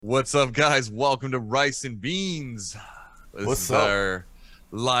What's up, guys? Welcome to Rice and Beans. This What's is up? our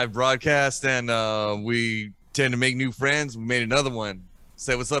live broadcast, and we tend to make new friends. We made another one.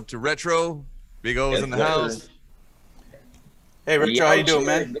 Say what's up to Retro. Big O's Yes, in the sir. house. Hey, Retro, how you doing,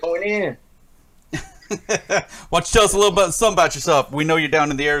 man? Going in. Why don't you tell us a little bit something about yourself? We know you're down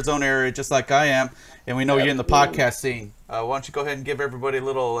in the Arizona area, just like I am, and we know you're in the Absolutely. podcast scene. Why don't you go ahead and give everybody a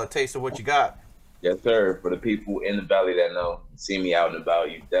little taste of what you got? Yes, sir. For the people in the valley that know, see me out and about.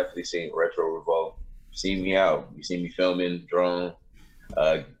 You've definitely seen Retro Revolt. See me out. You see me filming, drone,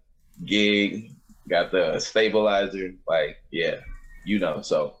 gig, got the stabilizer. Like, yeah, you know.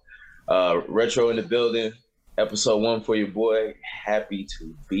 So, Retro in the building. Episode 1 for your boy. Happy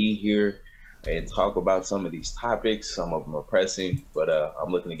to be here and talk about some of these topics. Some of them are pressing, but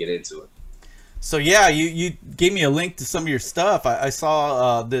I'm looking to get into it. So yeah, you gave me a link to some of your stuff. I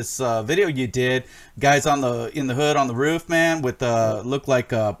saw this video you did, guys in the hood on the roof, man, with look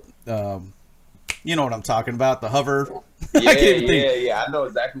like you know what I'm talking about, the hover. Yeah. I know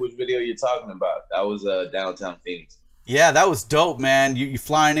exactly which video you're talking about. That was downtown Phoenix. Yeah, that was dope, man. You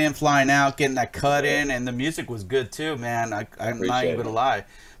flying in, flying out, getting that cut in, and the music was good too, man. I'm not even gonna lie,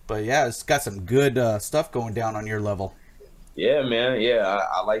 but yeah, it's got some good stuff going down on your level. Yeah, man. Yeah,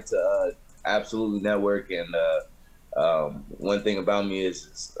 I like to absolutely network, and one thing about me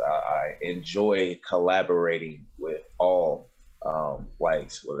is I enjoy collaborating with all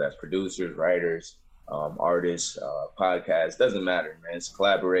likes, whether that's producers, writers, artists, podcasts. Doesn't matter, man. It's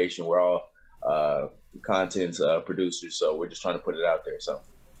collaboration. We're all content producers, so we're just trying to put it out there. So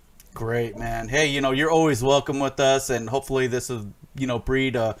Great, man. Hey, you're always welcome with us, and hopefully this will,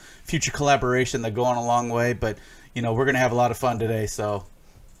 breed a future collaboration that go on a long way. But, we're going to have a lot of fun today, so.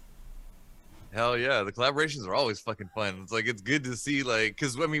 Hell yeah, the collaborations are always fucking fun. It's like, it's good to see, like,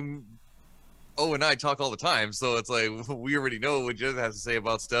 because, I mean, O and I talk all the time, so it's like, we already know what Jeff has to say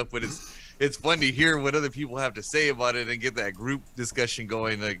about stuff, but it's fun to hear what other people have to say about it and get that group discussion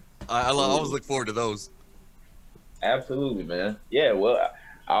going. Like, I always look forward to those. absolutely, man. Yeah, well,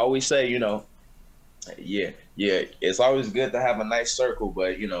 I always say, yeah, it's always good to have a nice circle,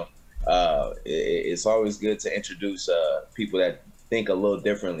 but it's always good to introduce people that think a little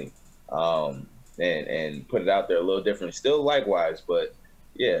differently, and put it out there a little differently. Still likewise, but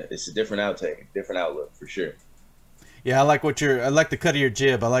yeah, it's a different outtake, different outlook for sure. Yeah, I like I like the cut of your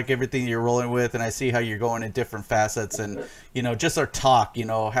jib. I like everything you're rolling with, and I see how you're going in different facets. And just our talk,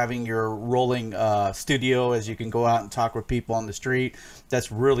 having your rolling studio as you can go out and talk with people on the street.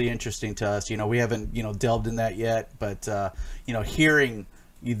 That's really interesting to us. We haven't delved in that yet, but hearing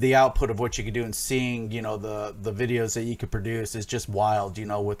the output of what you can do and seeing the videos that you could produce is just wild.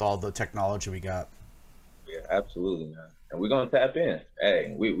 With all the technology we got. Yeah, absolutely, man. And we're gonna tap in.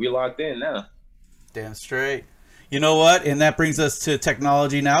 Hey, we locked in now. Damn straight. You know what? And that brings us to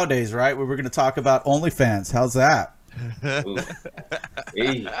technology nowadays, right? We're going to talk about OnlyFans. How's that?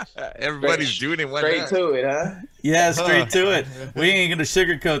 Hey, Everybody's doing it. Why straight not? to it, huh? Yeah, straight to it. We ain't going to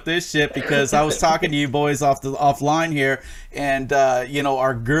sugarcoat this shit because I was talking to you boys offline here, and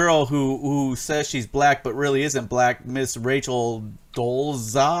our girl who says she's black but really isn't black, Miss Rachel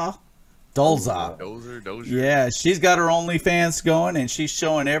Dolezal. Dozer. Yeah, she's got her OnlyFans going, and she's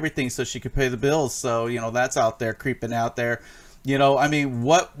showing everything so she could pay the bills. So that's out there creeping out there. I mean,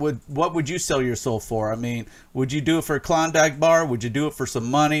 what would you sell your soul for? I mean, would you do it for a Klondike bar? Would you do it for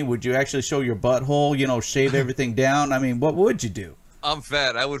some money? Would you actually show your butthole? Shave everything down? I mean, what would you do? I'm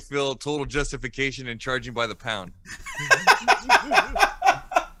fat. I would feel total justification in charging by the pound.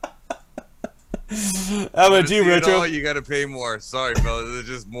 How about you, See it Retro? all, you gotta pay more. Sorry, fellas. There's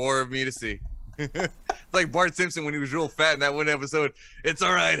just more of me to see. Like Bart Simpson when he was real fat in that one episode. It's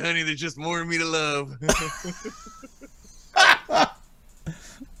all right, honey. There's just more of me to love.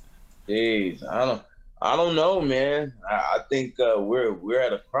 Jeez, I don't know, man. I think we're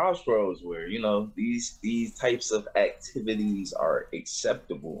at a crossroads where these types of activities are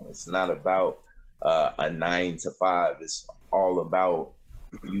acceptable. It's not about a 9 to 5. It's all about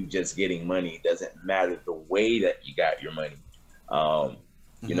you just getting money. It doesn't matter the way that you got your money. I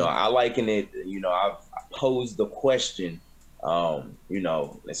liken it. I've posed the question.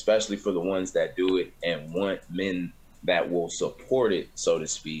 Especially for the ones that do it and want men that will support it, so to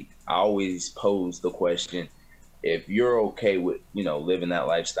speak. I always pose the question: if you're okay with living that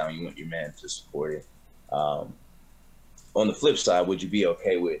lifestyle, you want your man to support it. On the flip side, would you be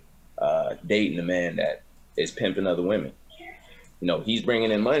okay with dating a man that is pimping other women? He's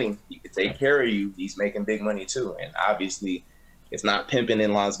bringing in money. He could take care of you. He's making big money too. And obviously, it's not pimping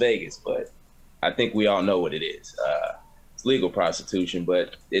in Las Vegas, but I think we all know what it is. It's legal prostitution,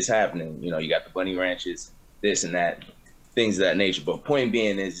 but it's happening. You got the bunny ranches, this and that. things of that nature. But point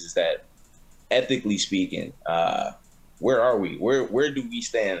being is that ethically speaking, where are we? Where do we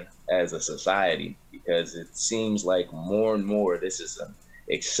stand as a society? Because it seems like more and more this is an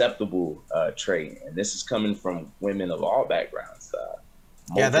acceptable trait, and this is coming from women of all backgrounds,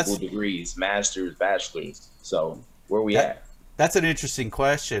 multiple degrees, masters, bachelors. So where we at? That's an interesting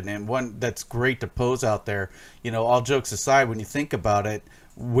question, and one that's great to pose out there. All jokes aside, when you think about it,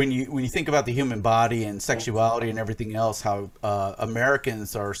 when you think about the human body and sexuality and everything else, how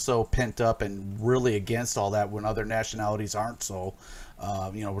Americans are so pent up and really against all that when other nationalities aren't so.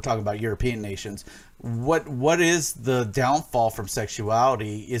 We're talking about European nations. What is the downfall from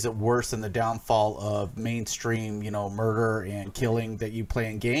sexuality? Is it worse than the downfall of mainstream, murder and killing that you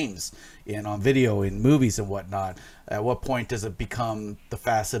play in games and on video in movies and whatnot? At what point does it become the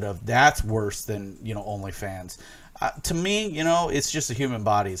facet of that's worse than, OnlyFans? To me, it's just a human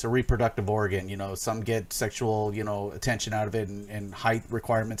body. It's a reproductive organ. Some get sexual, attention out of it and height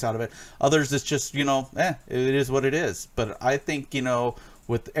requirements out of it. Others, it's just, it is what it is. But I think,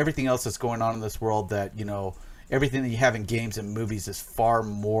 with everything else that's going on in this world, that, everything that you have in games and movies is far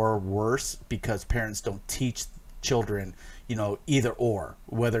more worse because parents don't teach children, either or,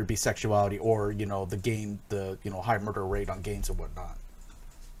 whether it be sexuality or, the game, the, high murder rate on games and whatnot.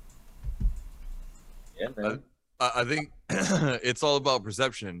 Yeah, man. I think it's all about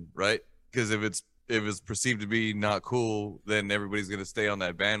perception, right? Because if it's perceived to be not cool, then everybody's gonna stay on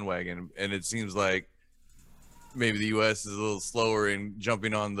that bandwagon. And it seems like maybe the U.S. is a little slower in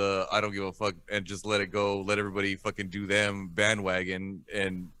jumping on the I don't give a fuck and just let it go, let everybody fucking do them bandwagon,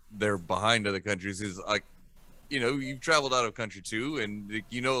 and they're behind other countries. Is like, you've traveled out of country too, and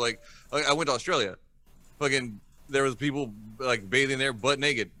like I went to Australia, fucking. There was people like bathing there butt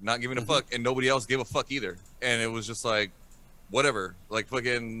naked, not giving a fuck, and nobody else gave a fuck either. And it was just like, whatever, like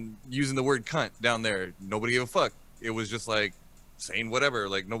fucking using the word cunt down there. Nobody gave a fuck. It was just like saying whatever,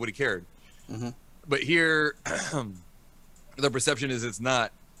 like nobody cared. But here, the perception is it's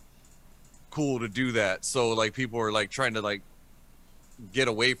not cool to do that. So like people are like trying to like get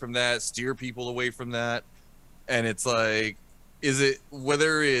away from that, steer people away from that. And it's like, is it,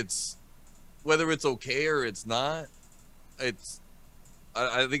 whether it's okay or it's not,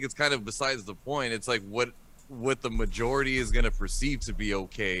 I think it's kind of besides the point. It's like what the majority is going to perceive to be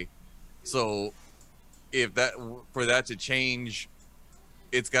okay. So if for that to change,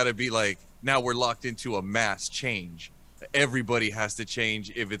 it's got to be like, now we're locked into a mass change. Everybody has to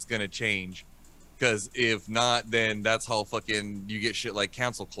change if it's going to change. Because if not, then that's how fucking you get shit like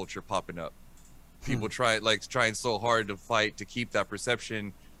cancel culture popping up. People trying so hard to fight to keep that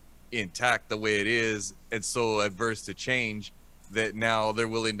perception intact the way it is, and so adverse to change that now they're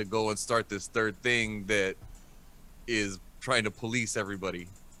willing to go and start this third thing that is trying to police everybody.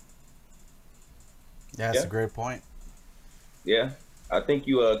 Yeah, that's a great point. Yeah, I think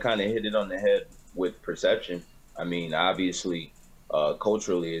you kind of hit it on the head with perception. I mean, obviously,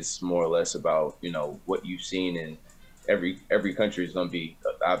 culturally, it's more or less about what you've seen, and every country is going to be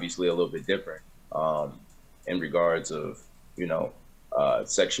obviously a little bit different in regards of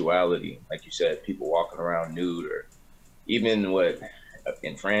sexuality. Like you said, people walking around nude, or even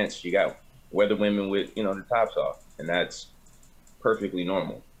in France, you got weather women with the tops off, and that's perfectly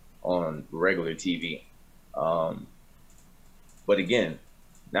normal on regular TV. But again,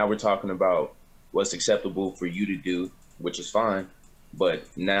 now we're talking about what's acceptable for you to do, which is fine. But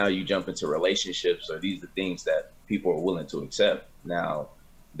now you jump into relationships, or these are things that people are willing to accept. Now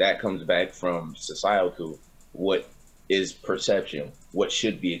that comes back from societal, what is perception, what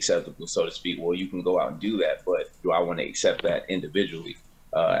should be acceptable, so to speak. Well, you can go out and do that, but do I want to accept that individually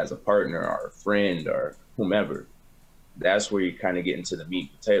as a partner or a friend or whomever? That's where you kind of get into the meat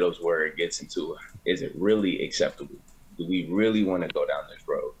and potatoes, where it gets into, is it really acceptable? Do we really want to go down this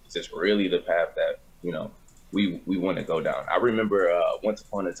road? Is this really the path that we want to go down? I remember once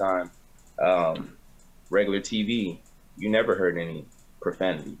upon a time, regular TV, you never heard any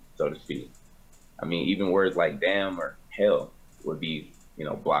profanity, so to speak. I mean, even words like damn or hell would be,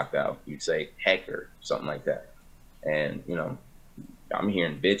 blocked out. You'd say heck or something like that. And, I'm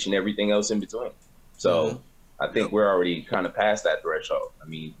hearing bitch and everything else in between. So I think we're already kind of past that threshold. I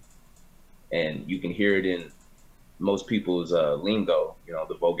mean, and you can hear it in most people's lingo,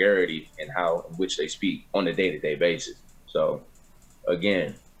 the vulgarity and how in which they speak on a day-to-day basis. So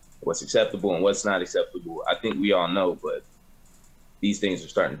again, what's acceptable and what's not acceptable, I think we all know, but these things are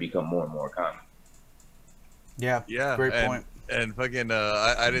starting to become more and more common. Yeah, great point. And fucking,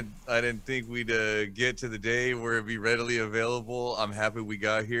 I didn't think we'd get to the day where it'd be readily available. I'm happy we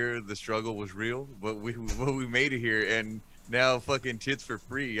got here. The struggle was real, but we made it here, and now fucking tits for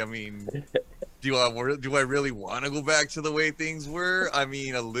free. I mean, Do I really want to go back to the way things were? I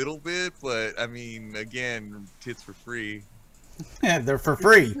mean, a little bit, but I mean, again, tits for free. Yeah, they're for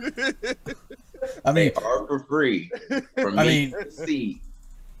free. I mean, They are for free. For I me mean, to see.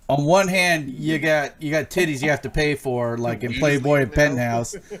 on one hand, you got titties you have to pay for, like in Playboy and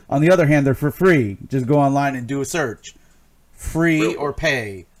Penthouse. On the other hand, they're for free. Just go online and do a search. Free or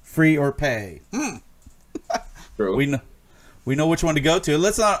pay. Free or pay. True. We know which one to go to.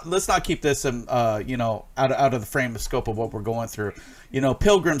 Let's not keep this you know, out of the frame of scope of what we're going through. You know,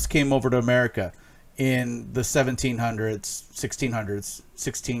 pilgrims came over to America in the 1700s, 1600s,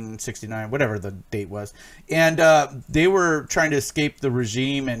 1669, whatever the date was, and they were trying to escape the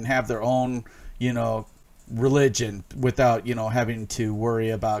regime and have their own, you know, religion without, you know, having to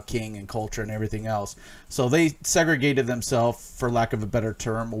worry about king and culture and everything else. So they segregated themselves, for lack of a better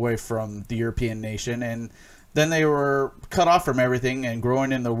term, away from the European nation, and then they were cut off from everything and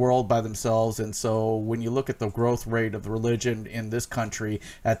growing in the world by themselves. And so when you look at the growth rate of the religion in this country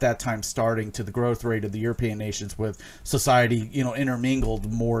at that time starting to the growth rate of the European nations with society, you know,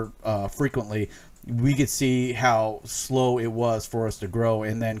 intermingled more frequently, we could see how slow it was for us to grow.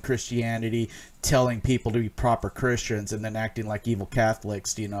 And then Christianity telling people to be proper Christians and then acting like evil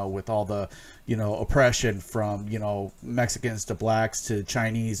Catholics, you know, with all the, you know, oppression from, you know, Mexicans to blacks to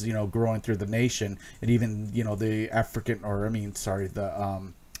Chinese, you know, growing through the nation, and even, you know, the African, or I mean, sorry,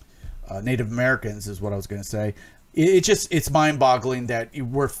 the Native Americans is what I was going to say. It's mind-boggling that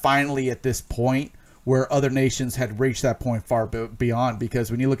we're finally at this point where other nations had reached that point far beyond.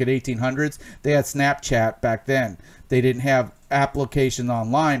 Because when you look at 1800s, they had Snapchat back then. They didn't have application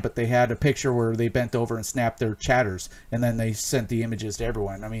online, but they had a picture where they bent over and snapped their chatters, and then they sent the images to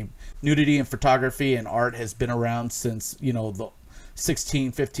everyone. I mean, nudity and photography and art has been around since, you know, the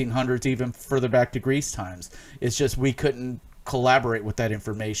 1500s, even further back to Greece times. It's just we couldn't collaborate with that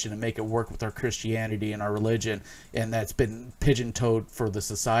information and make it work with our Christianity and our religion, and that's been pigeon-toed for the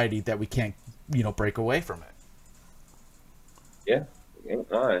society that we can't, you know, break away from it. Yeah, ain't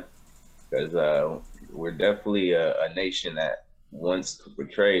fine. Because we're definitely a nation that wants to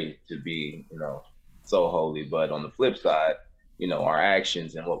portray to be, you know, so holy. But on the flip side, you know, our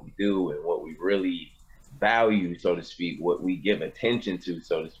actions and what we do and what we really value, so to speak, what we give attention to,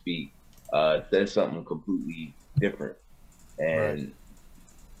 so to speak, says something completely different. And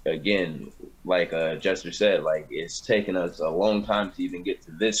again, like Jester said, like, it's taken us a long time to even get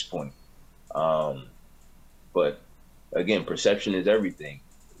to this point. But again, perception is everything.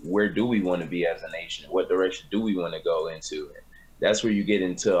 Where do we want to be as a nation? What direction do we want to go into? And that's where you get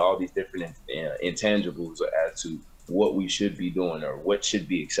into all these different intangibles as to what we should be doing or what should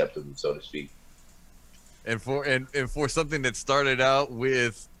be acceptable, so to speak. And for something that started out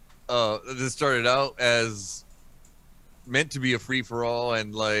with as meant to be a free for all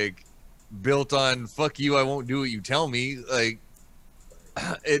and like built on fuck you, I won't do what you tell me, like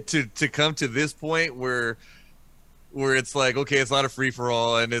it to come to this point where it's like, okay, it's not a free for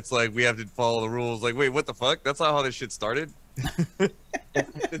all, and it's like we have to follow the rules. Like, wait, what the fuck? That's not how this shit started.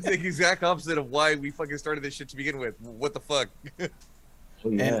 It's the exact opposite of why we fucking started this shit to begin with. What the fuck? Oh,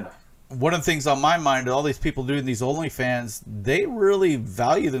 yeah. And one of the things on my mind, all these people doing these OnlyFans, they really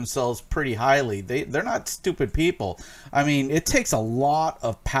value themselves pretty highly. They're not stupid people. I mean, it takes a lot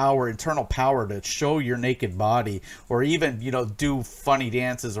of power, internal power, to show your naked body, or even, you know, do funny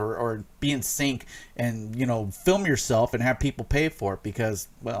dances, or be in sync and, you know, film yourself and have people pay for it. Because,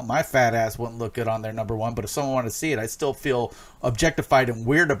 well, my fat ass wouldn't look good on there, number one, but if someone wanted to see it, I still feel objectified and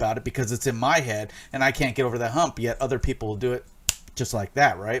weird about it because it's in my head and I can't get over that hump, yet other people will do it just like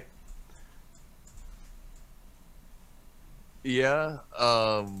that, right? Yeah,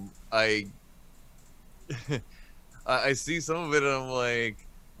 I see some of it and I'm like,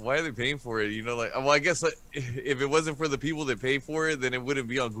 why are they paying for it? You know, like, well, I guess if it wasn't for the people that pay for it, then it wouldn't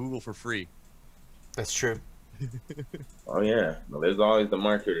be on Google for free. That's true. Oh yeah, well, there's always the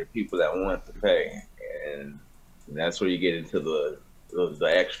market of people that want to pay, and that's where you get into the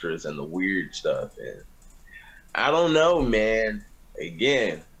extras and the weird stuff. And I don't know, man.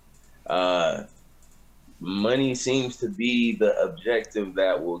 Again, money seems to be the objective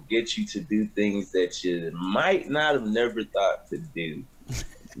that will get you to do things that you might not have never thought to do.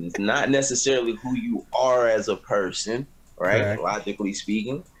 It's not necessarily who you are as a person, right? Correct. Logically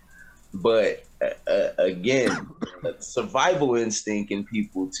speaking, but again, survival instinct in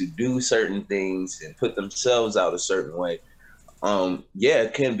people to do certain things and put themselves out a certain way. Yeah,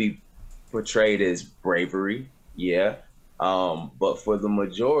 it can be portrayed as bravery. Yeah. But for the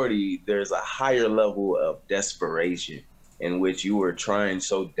majority, there's a higher level of desperation in which you are trying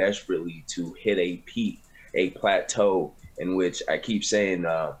so desperately to hit a peak, a plateau, in which I keep saying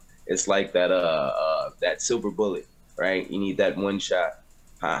It's like that silver bullet, right? You need that one shot.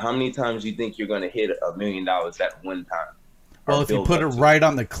 How many times do you think you're going to hit $1 million that one time? Well, if you put it right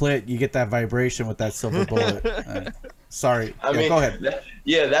on the clit, you get that vibration with that silver bullet. Sorry. I mean, go ahead.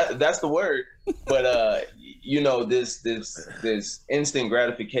 That's the word. But you know, this instant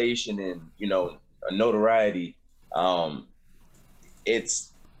gratification and, you know, a notoriety.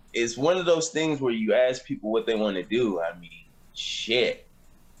 It's one of those things where you ask people what they want to do. I mean, shit,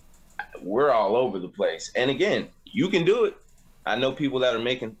 we're all over the place. And again, you can do it. I know people that are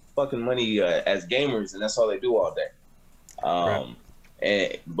making fucking money as gamers, and that's all they do all day.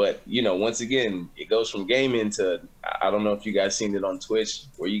 But you know, once again, it goes from gaming to, I don't know if you guys seen it on Twitch,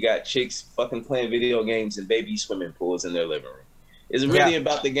 where you got chicks fucking playing video games in baby swimming pools in their living room. Is it really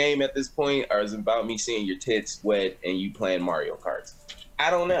about the game at this point, or is it about me seeing your tits wet and you playing Mario Kart? I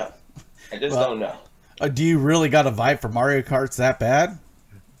don't know. I just don't know. Do you really got a vibe for Mario Karts that bad?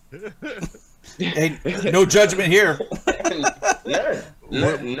 Hey, no judgment here.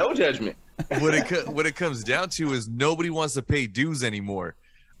 No judgment. What it comes down to is nobody wants to pay dues anymore.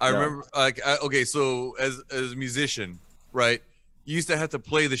 I remember, okay, so as a musician, right? You used to have to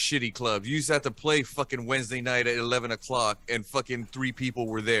play the shitty clubs. You used to have to play fucking Wednesday night at 11 o'clock and fucking 3 people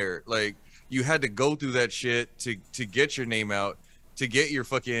were there. Like, you had to go through that shit to get your name out, to get your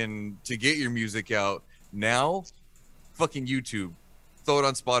music out. Now, fucking YouTube, throw it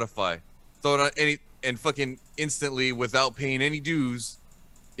on Spotify, throw it on and fucking instantly without paying any dues.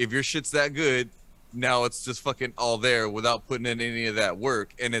 If your shit's that good, now it's just fucking all there without putting in any of that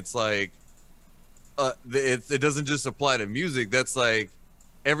work. And it's like, it doesn't just apply to music. That's like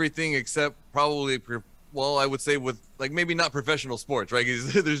everything except probably, well, I would say with like maybe not professional sports, right?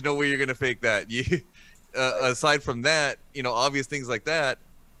 Because there's no way you're gonna fake that. Aside from that, you know, obvious things like that.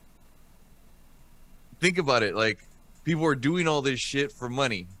 Think about it. Like, people are doing all this shit for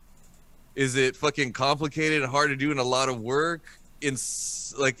money. Is it fucking complicated and hard to do and a lot of work?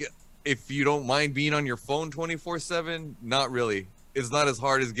 Like, if you don't mind being on your phone 24/7, not really. It's not as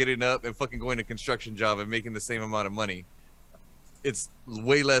hard as getting up and fucking going to a construction job and making the same amount of money. It's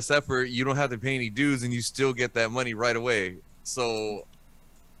way less effort. You don't have to pay any dues and you still get that money right away. So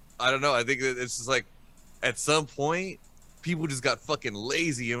I don't know. I think that it's just like, at some point, people just got fucking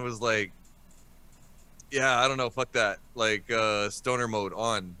lazy and was like, yeah, I don't know, fuck that. Like, stoner mode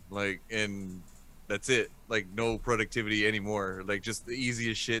on, like, and that's it. Like, no productivity anymore. Like, just the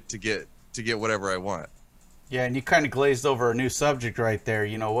easiest shit to get whatever I want. Yeah, and you kind of glazed over a new subject right there.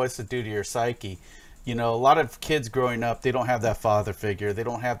 You know, what's it do to your psyche? You know, a lot of kids growing up, they don't have that father figure. They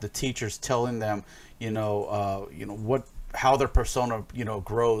don't have the teachers telling them, how their persona,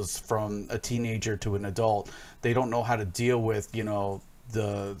 grows from a teenager to an adult. They don't know how to deal with,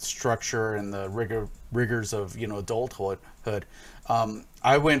 the structure and the rigors of, adulthood.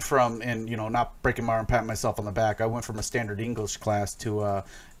 I went from, and, not breaking my arm, patting myself on the back, I went from a standard English class to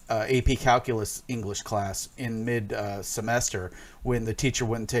AP Calculus English class in mid semester, when the teacher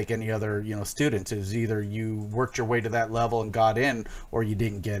wouldn't take any other students. It was either you worked your way to that level and got in, or you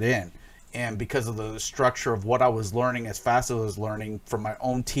didn't get in. And because of the structure of what I was learning, as fast as I was learning from my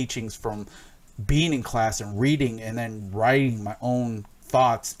own teachings, from being in class and reading and then writing my own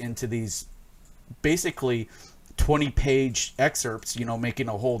thoughts into these basically 20-page excerpts, making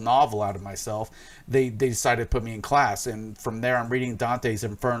a whole novel out of myself, they decided to put me in class. And from there, I'm reading Dante's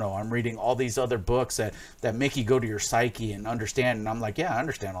Inferno. I'm reading all these other books that make you go to your psyche and understand. And I'm like, yeah, I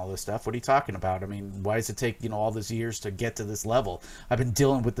understand all this stuff. What are you talking about? I mean, why does it take, all these years to get to this level? I've been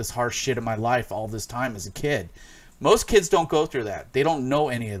dealing with this harsh shit in my life all this time as a kid. Most kids don't go through that. They don't know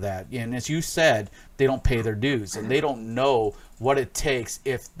any of that. And as you said, they don't pay their dues, and they don't know what it takes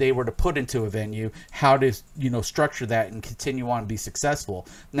if they were to put into a venue, how to, structure that and continue on and be successful.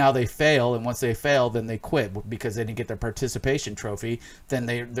 Now they fail, and once they fail, then they quit because they didn't get their participation trophy. Then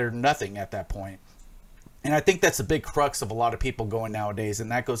they're nothing at that point. And I think that's a big crux of a lot of people going nowadays,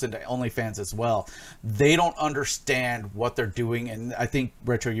 and that goes into OnlyFans as well. They don't understand what they're doing, and I think,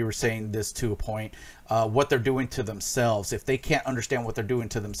 Retro, you were saying this to a point, what they're doing to themselves. If they can't understand what they're doing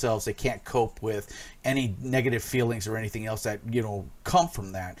to themselves, they can't cope with any negative feelings or anything else that, come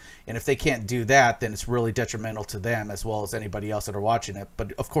from that. And if they can't do that, then it's really detrimental to them as well as anybody else that are watching it.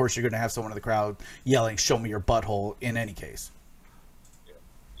 But, of course, you're going to have someone in the crowd yelling, "Show me your butthole," in any case.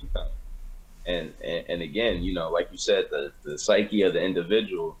 Yeah. And again, like you said, the psyche of the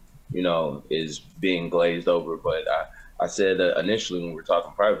individual, is being glazed over. But I said initially when we were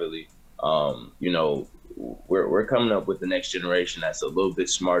talking privately, we're coming up with the next generation that's a little bit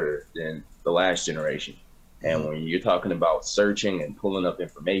smarter than the last generation. And when you're talking about searching and pulling up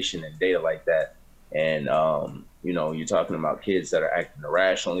information and data like that, And you know, you're talking about kids that are acting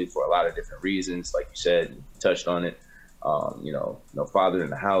irrationally for a lot of different reasons, like you said, you touched on it. You know, no father in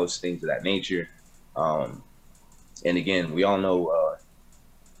the house, things of that nature. Um, and again, we all know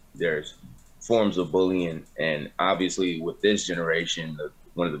there's forms of bullying, and obviously with this generation,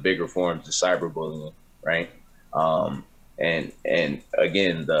 one of the bigger forms is cyberbullying, right? Um, and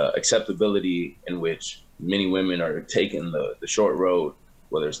again, the acceptability in which many women are taking the short road,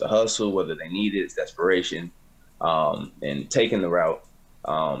 whether it's the hustle, whether they need it, it's desperation, and taking the route.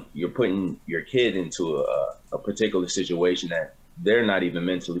 You're putting your kid into a particular situation that they're not even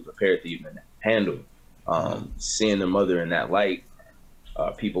mentally prepared to even handle. Seeing the mother in that light,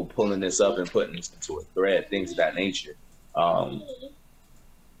 people pulling this up and putting this into a thread, things of that nature. Um,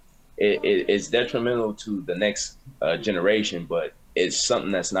 it's detrimental to the next generation, but it's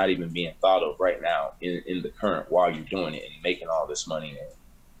something that's not even being thought of right now in the current while you're doing it and making all this money. And,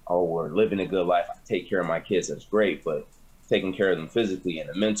 oh, we're living a good life. I take care of my kids. That's great. But taking care of them physically and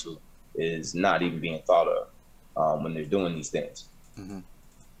the mental is not even being thought of when they're doing these things. Mm-hmm.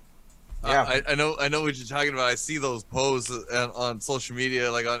 Yeah, I know what you're talking about. I see those posts on social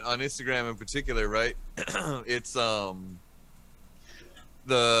media, like on Instagram in particular, right? It's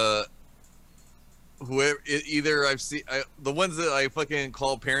the whoever either I've seen the ones that I fucking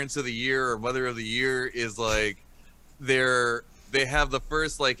call parents of the year or mother of the year is like they have the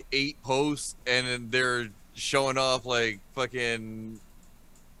first like 8 posts and then they're showing off like fucking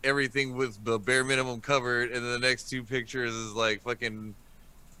everything with the bare minimum covered, and then the next 2 pictures is like fucking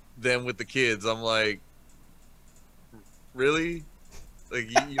them with the kids. I'm like, really? Like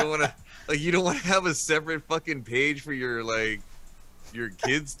you don't want to you don't want to have a separate fucking page for your like your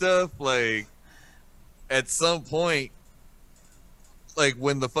kid stuff? Like at some point, like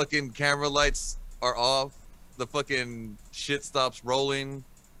when the fucking camera lights are off, the fucking shit stops rolling,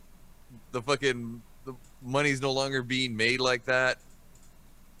 the money's no longer being made like that.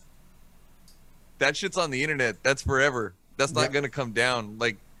 That shit's on the internet. That's forever. That's not gonna come down.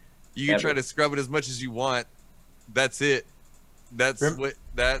 Like you can try to scrub it as much as you want. That's it. That's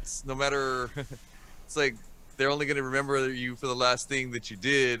no matter. It's like they're only gonna remember you for the last thing that you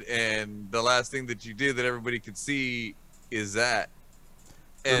did, and the last thing that you did that everybody could see is that.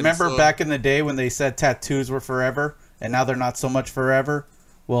 And remember back in the day when they said tattoos were forever, and now they're not so much forever?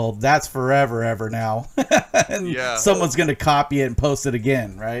 Well, that's forever ever now. And yeah. Someone's gonna copy it and post it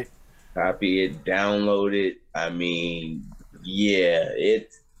again, right? Copy it, download it. I mean, yeah,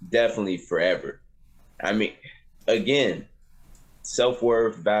 it's definitely forever. I mean, again,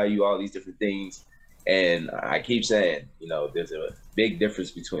 self-worth, value, all these different things. And I keep saying, you know, there's a big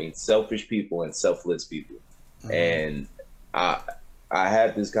difference between selfish people and selfless people. Mm-hmm. And I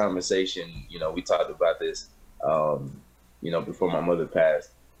had this conversation, you know, we talked about this, you know, before my mother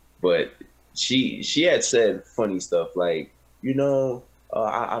passed, but she had said funny stuff like, you know,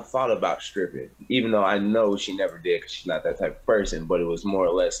 I thought about stripping, even though I know she never did because she's not that type of person. But it was more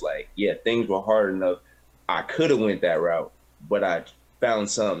or less like, yeah, things were hard enough. I could have went that route, but I found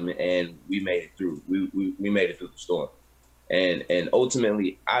something and we made it through. We made it through the storm. And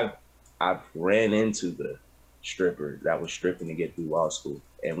ultimately, I've ran into the stripper that was stripping to get through law school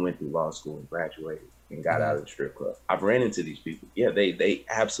and went through law school and graduated and got out of the strip club. I've ran into these people. Yeah, they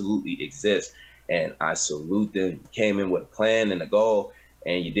absolutely exist. And I salute them. You came in with a plan and a goal,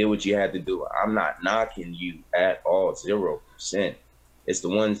 and you did what you had to do. I'm not knocking you at all, 0%. It's the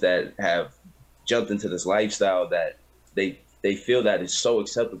ones that have jumped into this lifestyle that they feel that it's so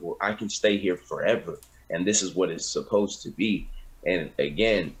acceptable. I can stay here forever, and this is what it's supposed to be. And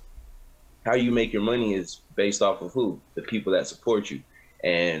again, how you make your money is based off of who? The people that support you.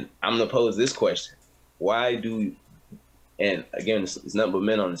 And I'm gonna pose this question: why do? And again, it's nothing but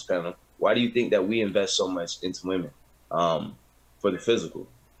men on this panel. Why do you think that we invest so much into women for the physical?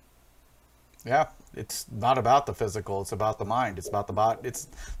 Yeah, it's not about the physical. It's about the mind. It's about the body. It's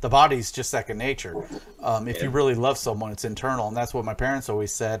the body's just second nature. If you really love someone, it's internal, and that's what my parents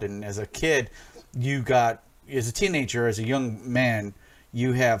always said. And as a kid, as a teenager, as a young man,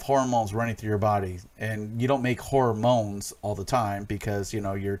 you have hormones running through your body, and you don't make hormones all the time because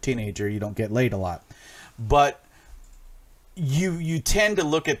you're a teenager. You don't get laid a lot, but you tend to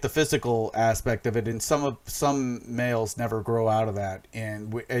look at the physical aspect of it, and some males never grow out of that.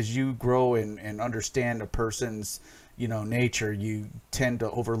 And as you grow and understand a person's nature, you tend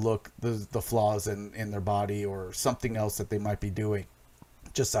to overlook the flaws in their body or something else that they might be doing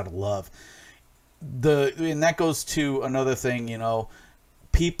just out of love. And that goes to another thing,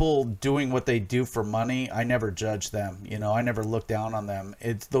 people doing what they do for money, I never judge them. You know, I never look down on them.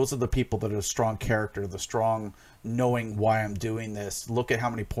 It's those are the people that are strong character, the strong knowing why I'm doing this. Look at how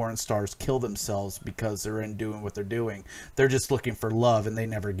many porn stars kill themselves because they're in doing what they're doing. They're just looking for love and they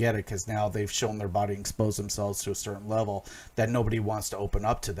never get it because now they've shown their body and exposed themselves to a certain level that nobody wants to open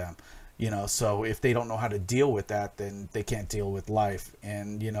up to them. You know, so if they don't know how to deal with that, then they can't deal with life.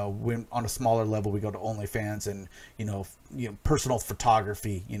 And, you know, when on a smaller level, we go to OnlyFans and, you know, personal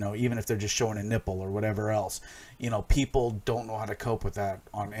photography, you know, even if they're just showing a nipple or whatever else, you know, people don't know how to cope with that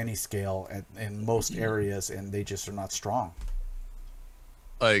on any scale in most areas, and they just are not strong.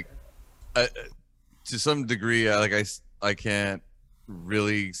 Like, to some degree, I can't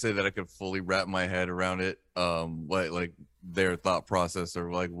really say that I could fully wrap my head around it. Like their thought process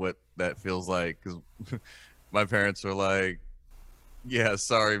or like what that feels like, because my parents are like, yeah,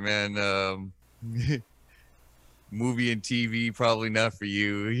 sorry man, movie and TV probably not for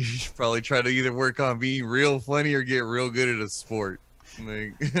you. You should probably try to either work on being real funny or get real good at a sport.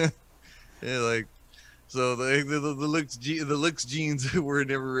 Like yeah, like so the looks genes were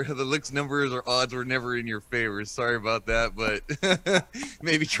never, the looks numbers or odds were never in your favor. Sorry about that, but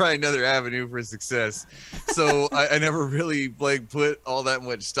maybe try another avenue for success. So I never really like put all that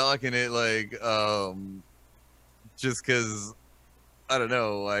much stock in it, like just because I don't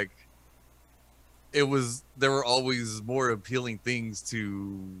know, like there were always more appealing things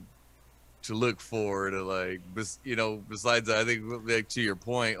to look for, to like, you know, besides that. I think like to your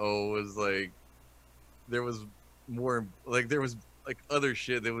point, was like there was more, like there was like other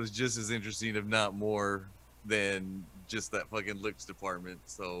shit that was just as interesting, if not more, than just that fucking looks department.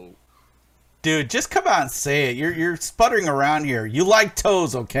 So dude, just come out and say it. You're sputtering around here. You like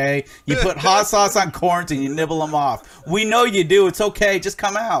toes, okay? You put hot sauce on corns and you nibble them off. We know you do. It's okay. Just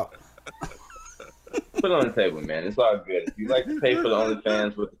come out. Put it on the table, man. It's all good. If you like to pay for the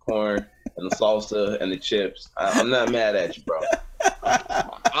OnlyFans with the corn and the salsa and the chips, I'm not mad at you, bro.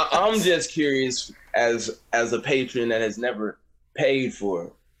 I'm just curious, as a patron that has never paid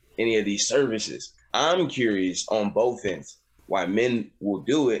for any of these services, I'm curious on both ends why men will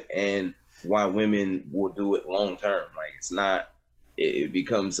do it and why women will do it long term. Like, it's not, it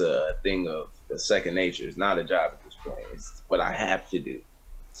becomes a thing of second nature. It's not a job at this point. It's what I have to do.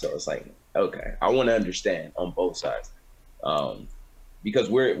 So it's like, okay, I want to understand on both sides, because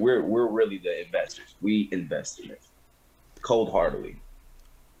we're really the investors. We invest in it cold-heartedly.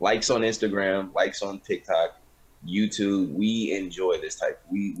 Likes on Instagram, likes on TikTok, YouTube. We enjoy this type.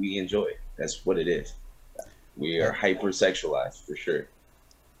 We enjoy it. That's what it is. We are hypersexualized for sure.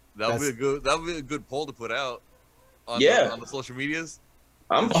 That would be a good poll to put out on the social medias.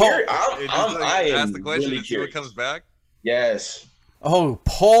 I'm curious. I am ask the question really and see what comes back. Yes. Oh,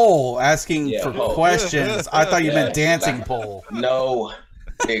 poll asking for questions. I thought you meant dancing poll. No.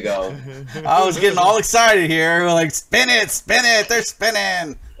 There you go. I was getting all excited here. We're like, spin it, they're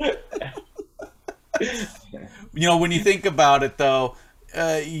spinning. You know, when you think about it, though,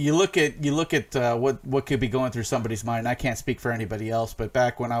 you look at what could be going through somebody's mind. I can't speak for anybody else, but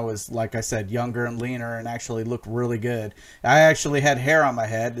back when I was, like I said, younger and leaner and actually looked really good, I actually had hair on my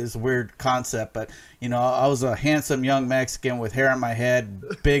head. It's a weird concept, but you know, I was a handsome young Mexican with hair on my head,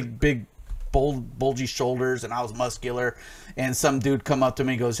 big bulgy shoulders, and I was muscular. And some dude come up to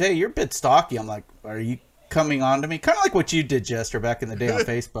me and goes, "Hey, you're a bit stocky." I'm like, "Are you coming on to me?" Kind of like what you did, Jester, back in the day on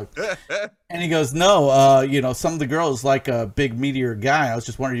Facebook. And he goes, "No, you know, some of the girls like a big meteor guy. I was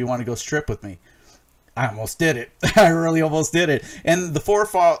just wondering, you want to go strip with me?" I almost did it. I really almost did it. And the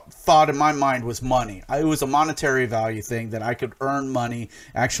forethought in my mind was money. It was a monetary value thing, that I could earn money,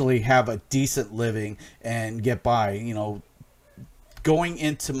 actually have a decent living, and get by. You know, going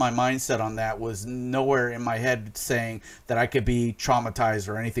into my mindset on that was nowhere in my head saying that I could be traumatized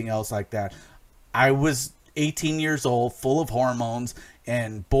or anything else like that. I was 18 years old, full of hormones,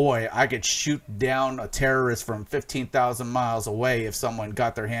 and boy, I could shoot down a terrorist from 15,000 miles away if someone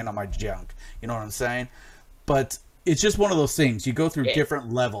got their hand on my junk. You know what I'm saying? But it's just one of those things. You go through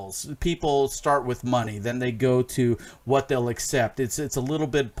different levels. People start with money, then they go to what they'll accept. It's a little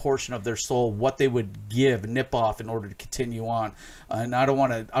bit portion of their soul, what they would nip off in order to continue on. And I don't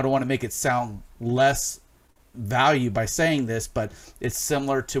want to make it sound less value by saying this, but it's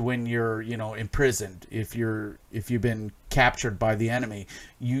similar to when you're, you know, imprisoned. If you've been captured by the enemy,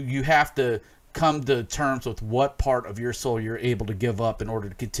 you have to come to terms with what part of your soul you're able to give up in order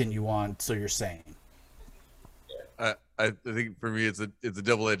to continue on, so you're sane. I think for me it's a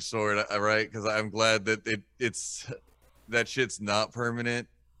double-edged sword, right? Because I'm glad that it's that shit's not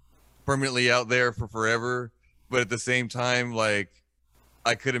permanently out there for forever, but at the same time, like,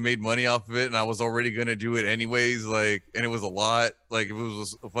 I could have made money off of it, and I was already gonna do it anyways. Like, and it was a lot. Like, if it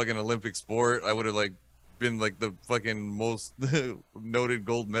was a fucking Olympic sport, I would have like been like the fucking most noted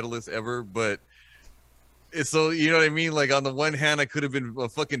gold medalist ever. But it's so, you know what I mean? Like, on the one hand, I could have been a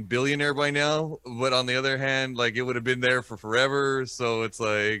fucking billionaire by now, but on the other hand, like, it would have been there for forever. So it's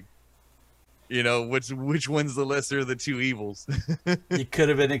like, you know, which one's the lesser of the two evils? You could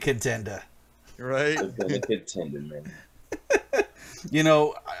have been a contender, right? Could have been a contender, man. You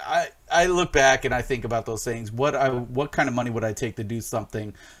know, I look back and I think about those things. What kind of money would I take to do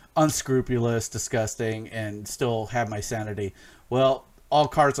something unscrupulous, disgusting, and still have my sanity? Well, all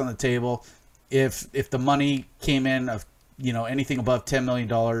cards on the table. If the money came in of, you know, anything above $10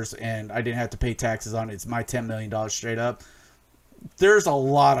 million and I didn't have to pay taxes on it, it's my $10 million straight up. There's a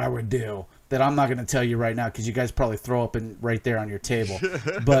lot I would do that I'm not going to tell you right now because you guys probably throw up right there on your table.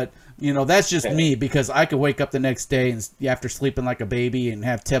 But, you know, that's just me, because I could wake up the next day and after sleeping like a baby and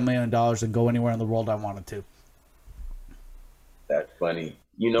have $10 million and go anywhere in the world I wanted to. That's funny.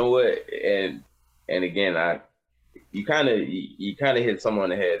 You know what? And again, you kind of hit someone on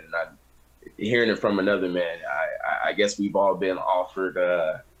the head, and hearing it from another man, I guess we've all been offered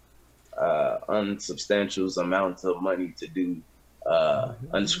unsubstantial amounts of money to do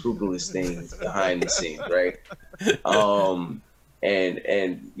unscrupulous things behind the scenes, right?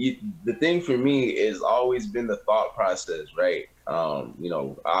 The thing for me is always been the thought process, right? You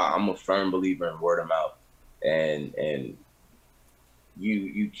know, I'm a firm believer in word of mouth, and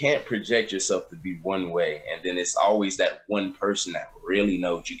you can't project yourself to be one way, and then it's always that one person that really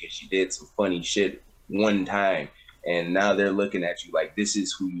knows you because you did some funny shit one time, and now they're looking at you like this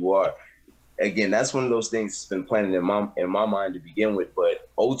is who you are. Again, that's one of those things that's been planted in my mind to begin with. But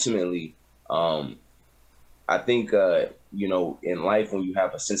ultimately, I think you know, in life, when you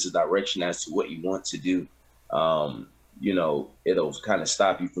have a sense of direction as to what you want to do, you know, it'll kind of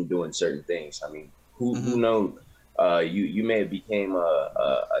stop you from doing certain things. I mean, who knows? You may have became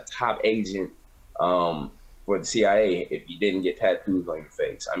a top agent for the CIA if you didn't get tattoos on your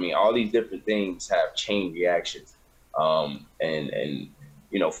face. I mean, all these different things have chain reactions. And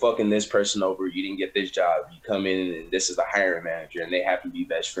you know, fucking this person over, you didn't get this job, you come in and this is the hiring manager and they happen to be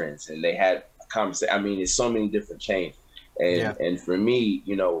best friends and they had a conversation. I mean, it's so many different chains. And for me,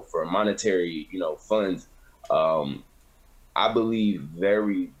 you know, for monetary, you know, funds, I believe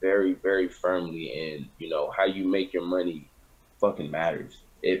very, very, very firmly in, you know, how you make your money fucking matters.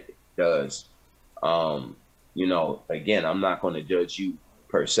 It does. You know, again, I'm not going to judge you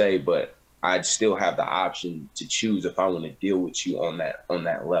per se, but I'd still have the option to choose if I want to deal with you on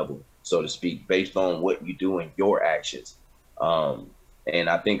that level, so to speak, based on what you do in your actions. And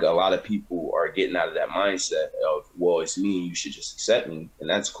I think a lot of people are getting out of that mindset of, well, it's me and you should just accept me, and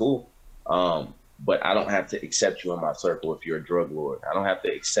that's cool. But I don't have to accept you in my circle if you're a drug lord. I don't have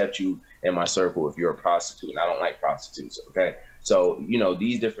to accept you in my circle if you're a prostitute, and I don't like prostitutes, okay? So, you know,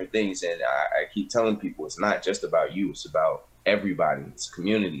 these different things, and I keep telling people it's not just about you, it's about everybody, it's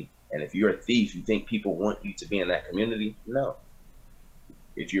community. And if you're a thief, you think people want you to be in that community? No.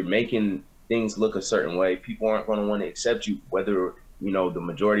 If you're making things look a certain way, people aren't going to want to accept you, whether, you know, the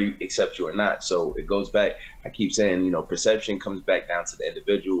majority accept you or not. So it goes back, I keep saying, you know, perception comes back down to the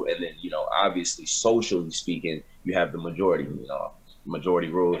individual. And then, you know, obviously, socially speaking, you have the majority, you know, majority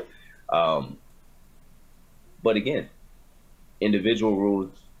rule. But again, individual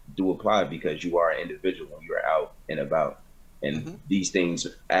rules do apply because you are an individual when you're out and about. And these things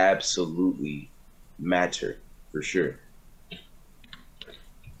absolutely matter, for sure.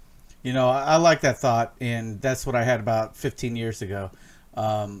 You know, I like that thought, and that's what I had about 15 years ago.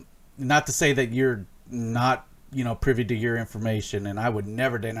 Not to say that you're not, you know, privy to your information, and I would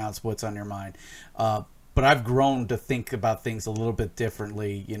never denounce what's on your mind. But I've grown to think about things a little bit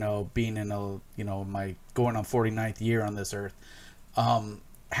differently, you know, being in a, you know, my going on 49th year on this earth.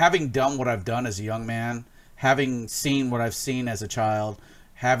 Having done what I've done as a young man, having seen what I've seen as a child,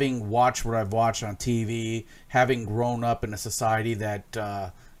 having watched what I've watched on TV, having grown up in a society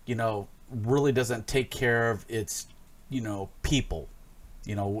that, you know, really doesn't take care of its, you know, people,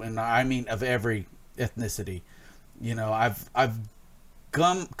 you know, and I mean of every ethnicity. You know, I've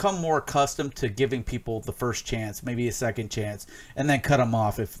come more accustomed to giving people the first chance, maybe a second chance, and then cut them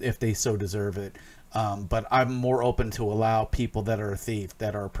off if they so deserve it. But I'm more open to allow people that are a thief,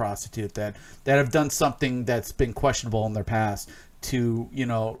 that are a prostitute, that have done something that's been questionable in their past to, you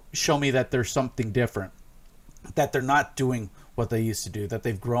know, show me that there's something different, that they're not doing what they used to do, that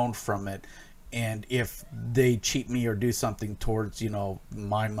they've grown from it. And if they cheat me or do something towards, you know,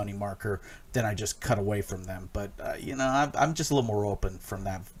 my money marker, then I just cut away from them. But, you know, I'm just a little more open from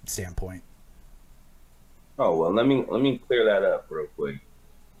that standpoint. Oh, well, let me clear that up real quick.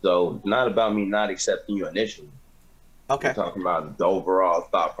 So not about me not accepting you initially. Okay. We're talking about the overall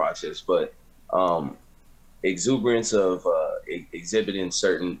thought process, but exuberance of exhibiting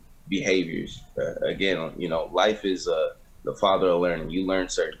certain behaviors. Again, you know, life is the father of learning. You learn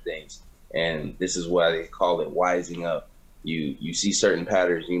certain things, and this is why they call it wising up. You see certain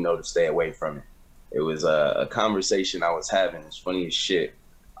patterns, you know to stay away from it. It was a conversation I was having. It's funny as shit.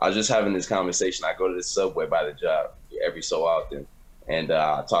 I was just having this conversation. I go to the Subway by the job every so often, and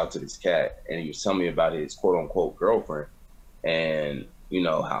I talked to this cat, and he was telling me about his quote unquote girlfriend, and you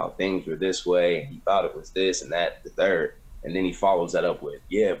know how things were this way. He thought it was this and that, the third, and then he follows that up with,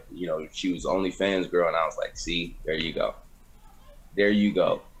 yeah, you know, she was OnlyFans girl, and I was like, see, there you go, there you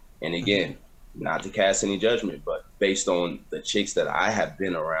go. And again, not to cast any judgment, but based on the chicks that I have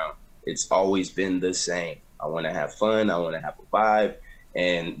been around, it's always been the same. I want to have fun. I want to have a vibe.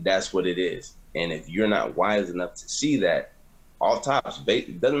 And that's what it is. And if you're not wise enough to see that, off tops,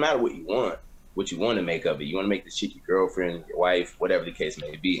 it doesn't matter what you want to make of it. You want to make the chick your girlfriend, your wife, whatever the case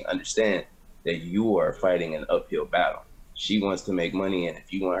may be. Understand that you are fighting an uphill battle. She wants to make money. And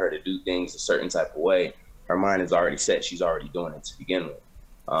if you want her to do things a certain type of way, her mind is already set. She's already doing it to begin with.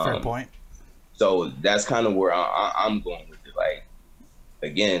 Fair point. So that's kind of where I'm going with it. Like,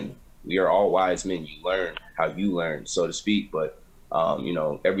 again, we are all wise men. You learn how you learn, so to speak. But, you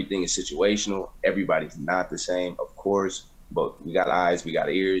know, everything is situational. Everybody's not the same, of course. But we got eyes, we got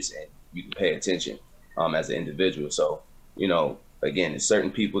ears, and you can pay attention as an individual. So, you know, again, there's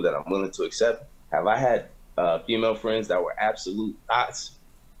certain people that I'm willing to accept. Have I had female friends that were absolute thoughts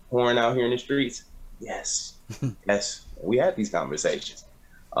pouring out here in the streets? Yes. Yes. We had these conversations.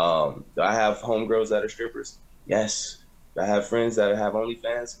 Do I have homegirls that are strippers? Yes. Do I have friends that have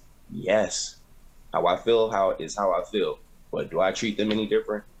OnlyFans? Yes. How I feel is how I feel. But do I treat them any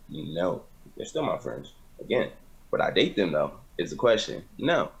different? No. They're still my friends. Again. But I date them though, is the question.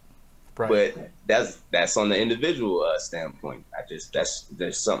 No. Right. But that's on the individual standpoint. There's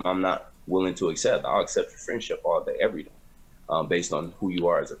something I'm not willing to accept. I'll accept your friendship all day, every day, based on who you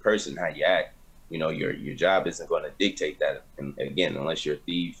are as a person, how you act. You know, your job isn't going to dictate that. And again, unless you're a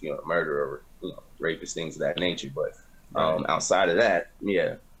thief, you know, a murderer, or, you know, rapist, things of that nature. But outside of that,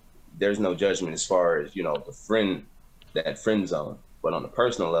 yeah, there's no judgment as far as, you know, that friend zone. But on the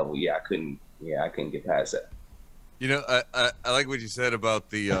personal level, I couldn't get past that. You know, I like what you said about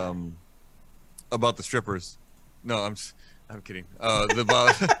the strippers. No, I'm kidding. About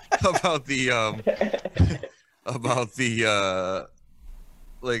the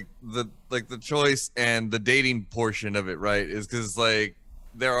the choice and the dating portion of it, right? Is because like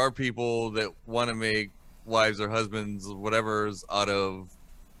there are people that want to make wives or husbands, whatever's, out of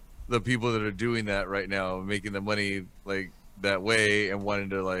the people that are doing that right now, making the money like that way and wanting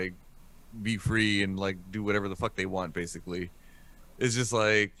to like be free and like do whatever the fuck they want. Basically, it's just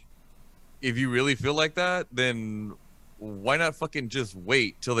like, if you really feel like that, then why not fucking just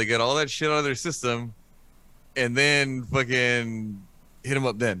wait till they get all that shit out of their system and then fucking hit them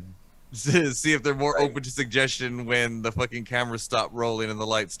up then. See if they're more open to suggestion when the fucking cameras stop rolling and the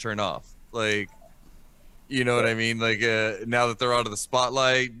lights turn off. Like, you know what I mean? Like, now that they're out of the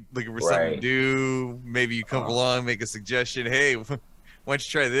spotlight, looking for something to do, maybe you come along, make a suggestion. Hey, why don't you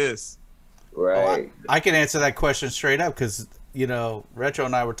try this? Right. Well, I can answer that question straight up because, you know, Retro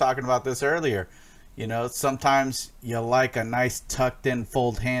and I were talking about this earlier. You know, sometimes you like a nice tucked in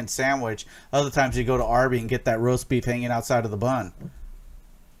fold hand sandwich. Other times you go to Arby and get that roast beef hanging outside of the bun.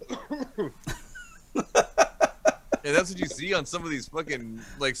 Yeah, that's what you see on some of these fucking,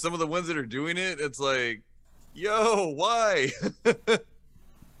 like, some of the ones that are doing it. It's like, yo, why? That's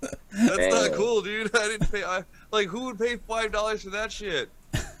not cool, dude. I didn't pay. Like, who would pay $5 for that shit?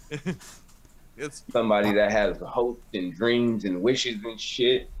 It's somebody that has hopes and dreams and wishes and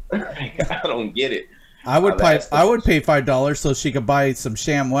shit. I don't get it. I would pay $5 so she could buy some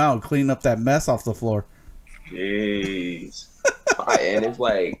ShamWow and clean up that mess off the floor. Jeez. And it's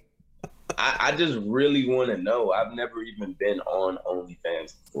like, I just really want to know. I've never even been on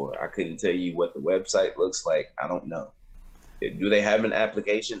OnlyFans before. I couldn't tell you what the website looks like. I don't know. Do they have an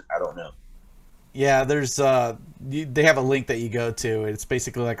application? I don't know. Yeah, there's they have a link that you go to. It's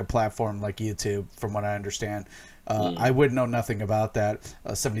basically like a platform like YouTube, from what I understand. I would know nothing about that.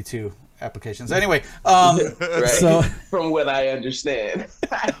 72 applications. Anyway, right. So from what I understand,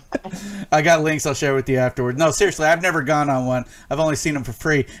 I got links I'll share with you afterward. No, seriously, I've never gone on one. I've only seen them for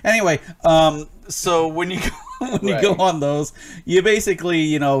free. Anyway, so when you go, you go on those, you basically,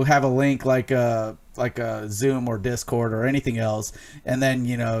 you know, have a link like like a Zoom or Discord or anything else, and then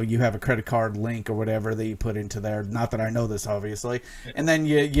you have a credit card link or whatever that you put into there. Not that I know this, obviously. And then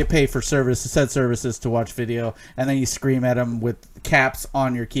you pay for said services to watch video, and then you scream at them with caps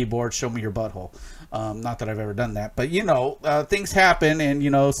on your keyboard, "Show me your butthole." Not that I've ever done that, but things happen,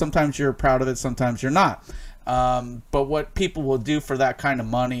 and sometimes you're proud of it, sometimes you're not. But what people will do for that kind of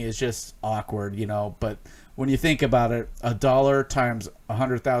money is just awkward, But when you think about it, $1 times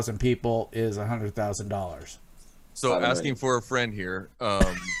 100,000 people is $100,000. So asking for a friend here,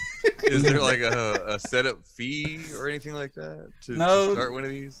 is there like a setup fee or anything like that to start one of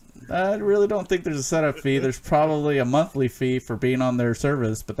these? I really don't think there's a setup fee. There's probably a monthly fee for being on their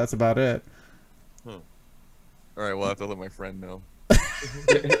service, but that's about it. Huh. All right, well, I have to let my friend know.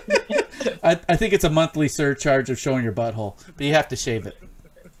 I think it's a monthly surcharge of showing your butthole, but you have to shave it.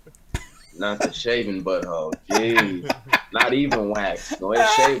 Not the shaving butthole. Jeez. Not even wax. Go ahead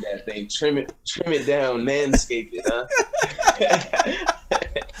and shave that thing. Trim it down, manscape it, huh?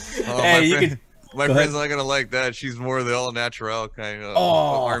 Hey, my friend's not gonna like that. She's more the all natural kind of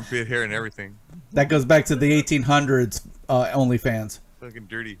armpit hair and everything. That goes back to the 1800s OnlyFans. Fucking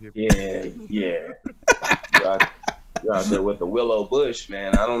dirty hip. Yeah. You're out there with the willow bush,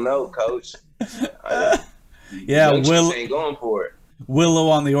 man. I don't know, Coach. Willow ain't going for it. Willow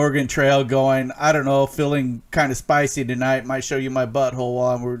on the Oregon Trail going, I don't know, feeling kind of spicy tonight. Might show you my butthole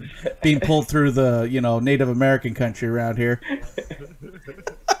while we're being pulled through the, Native American country around here.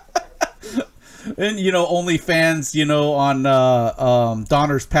 And, OnlyFans, on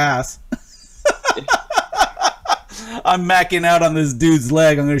Donner's Pass. I'm macking out on this dude's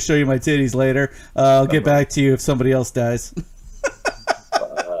leg. I'm going to show you my titties later. I'll get back to you if somebody else dies.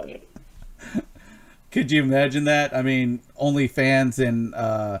 Could you imagine that? I mean, OnlyFans in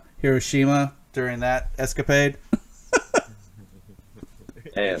Hiroshima during that escapade.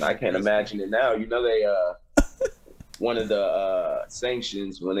 And I can't imagine it now. They one of the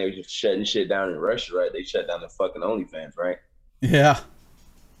sanctions when they were just shutting shit down in Russia, right? They shut down the fucking OnlyFans, right? Yeah.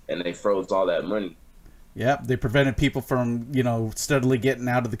 And they froze all that money. Yep, they prevented people from, steadily getting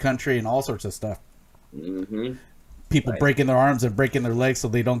out of the country and all sorts of stuff. Mm-hmm. People breaking their arms and breaking their legs so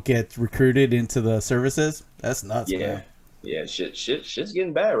they don't get recruited into the services. That's nuts, man. Yeah, shit's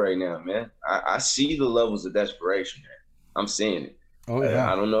getting bad right now, man. I see the levels of desperation, man. I'm seeing it. Oh, yeah.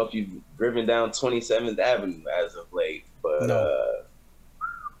 I don't know if you've driven down 27th Avenue as of late, but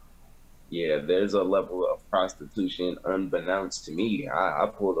there's a level of prostitution unbeknownst to me. I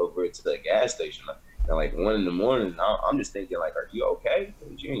pulled over to the gas station at like 1 a.m. I'm just thinking, like, are you okay?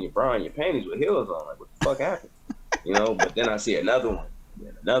 You in your bra and your panties with heels on. Like, what the fuck happened? But then I see another one,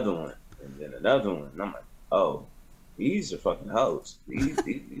 then another one, and then another one. And I'm like, oh, these are fucking hoes. These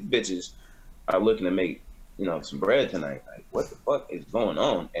bitches are looking to make, some bread tonight. Like, what the fuck is going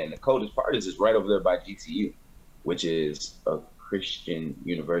on? And the coldest part is right over there by GCU, which is a Christian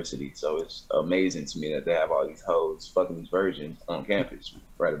university. So it's amazing to me that they have all these hoes fucking these virgins on campus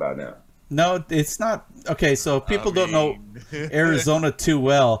right about now. No, it's not. Okay, so people don't know Arizona too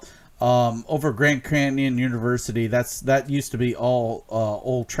well. Over Grand Canyon University, that used to be all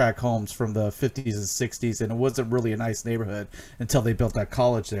old track homes from the 50s and 60s, and it wasn't really a nice neighborhood until they built that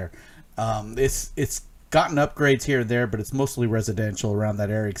college there. It's gotten upgrades here and there, but it's mostly residential around that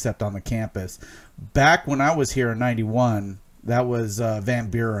area, except on the campus. Back when I was here in '91, that was Van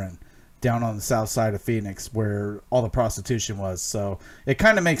Buren, down on the south side of Phoenix, where all the prostitution was. So it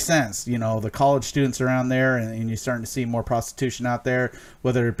kind of makes sense, the college students around there, and you're starting to see more prostitution out there,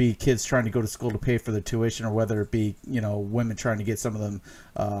 whether it be kids trying to go to school to pay for the tuition, or whether it be, women trying to get some of them,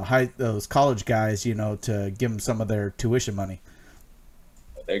 those college guys, to give them some of their tuition money.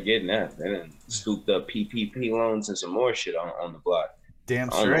 They're getting that. They done scooped up PPP loans and some more shit on the block. Damn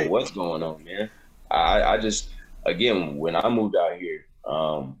straight. I don't know what's going on, man. I just, again, when I moved out here,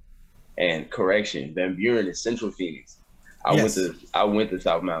 and correction, Van Buren is Central Phoenix. I went to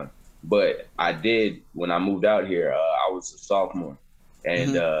South Mountain, but I did when I moved out here. I was a sophomore,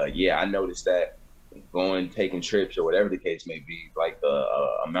 and I noticed that taking trips or whatever the case may be, like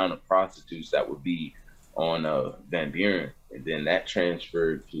the amount of prostitutes that would be on Van Buren, and then that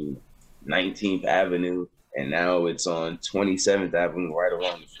transferred to 19th Avenue, and now it's on 27th Avenue, right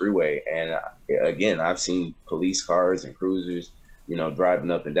along the freeway. And again, I've seen police cars and cruisers,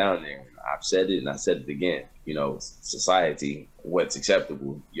 driving up and down there. I've said it and I said it again, society, what's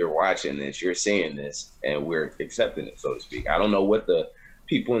acceptable? You're watching this, you're seeing this, and we're accepting it, so to speak. I don't know what the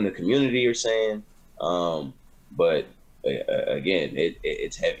people in the community are saying, but again,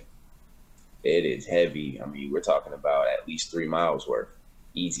 it's heavy. It is heavy. I mean, we're talking about at least 3 miles worth,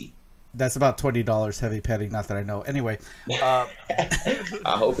 easy. That's about $20 heavy petting. Not that I know. Anyway, I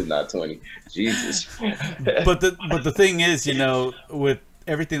hope it's not 20. Jesus. but the thing is, with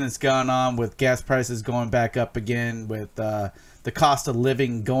everything that's gone on, with gas prices going back up again, with the cost of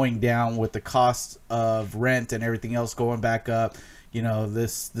living going down, with the cost of rent and everything else going back up,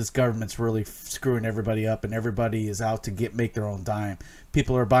 this government's really screwing everybody up, and everybody is out to make their own dime.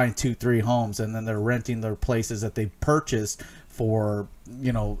 People are buying 2-3 homes, and then they're renting their places that they purchased for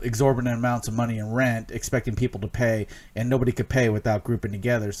exorbitant amounts of money in rent, expecting people to pay, and nobody could pay without grouping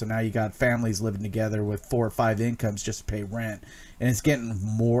together. So now you got families living together with 4 or 5 incomes just to pay rent, and it's getting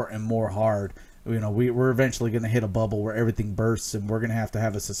more and more hard. We're eventually going to hit a bubble where everything bursts, and we're going to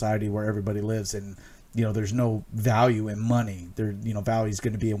have a society where everybody lives, and there's no value in money. Value is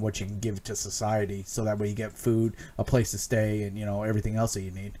going to be in what you can give to society, so that way you get food, a place to stay, and everything else that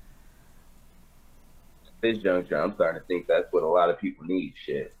you need. This juncture, I'm starting to think that's what a lot of people need.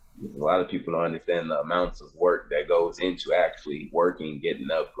 Shit, a lot of people don't understand the amounts of work that goes into actually working, getting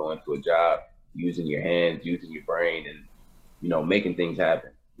up, going to a job, using your hands, using your brain, and making things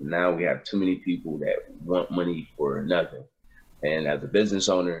happen. Now we have too many people that want money for nothing. And as a business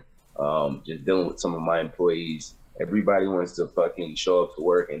owner, just dealing with some of my employees, everybody wants to fucking show up to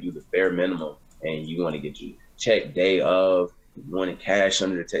work and do the bare minimum, and you want to get your check day of. You want to cash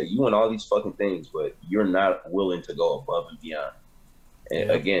under the table. You want all these fucking things, but you're not willing to go above and beyond.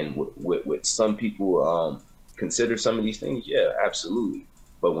 And again, with some people consider some of these things, yeah, absolutely.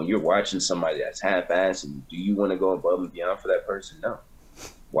 But when you're watching somebody that's half-assed, and do you want to go above and beyond for that person? No.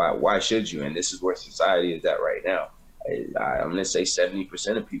 Why should you? And this is where society is at right now. I'm going to say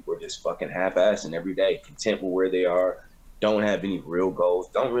 70% of people are just fucking half-assing every day, content with where they are, don't have any real goals,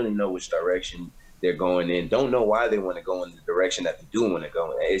 don't really know which direction they're going in, don't know why they want to go in the direction that they do want to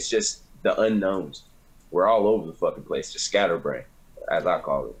go in. It's just the unknowns. We're all over the fucking place, just scatterbrain, as I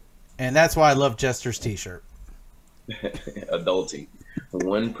call it. And that's why I love Jester's t-shirt. Adulting.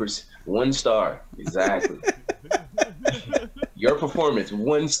 1 star. Exactly. Your performance,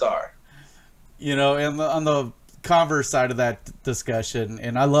 1 star. And on the converse side of that discussion,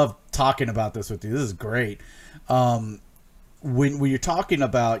 and I love talking about this with you. This is great. When you're talking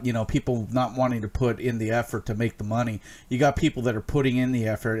about, people not wanting to put in the effort to make the money, you got people that are putting in the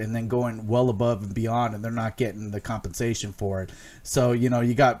effort and then going well above and beyond, and they're not getting the compensation for it. So,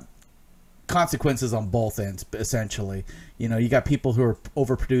 you got consequences on both ends, essentially. You got people who are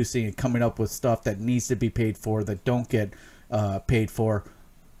overproducing and coming up with stuff that needs to be paid for that don't get paid for.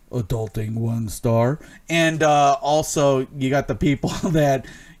 Adulting, 1 star. And also you got the people that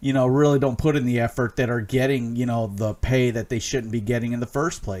really don't put in the effort, that are getting the pay that they shouldn't be getting in the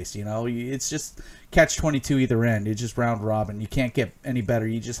first place. It's just catch-22 either end. It's just round robin. You can't get any better.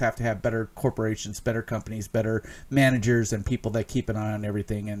 You just have to have better corporations, better companies, better managers, and people that keep an eye on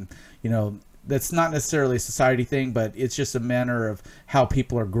everything. And that's not necessarily a society thing, but it's just a manner of how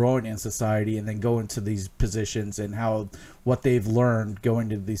people are growing in society and then go into these positions, and how what they've learned going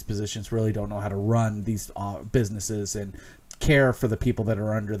to these positions really don't know how to run these businesses and care for the people that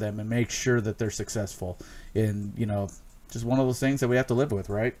are under them and make sure that they're successful. And just one of those things that we have to live with,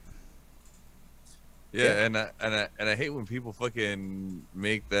 right? Yeah, and I hate when people fucking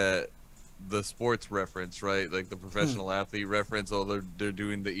make the sports reference, right? Like the professional athlete reference. Oh, they're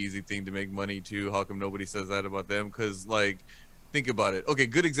doing the easy thing to make money too. How come nobody says that about them? Because, like, think about it. Okay,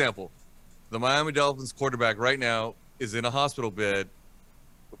 good example. The Miami Dolphins quarterback right now is in a hospital bed.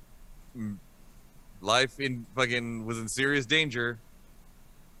 Life was in serious danger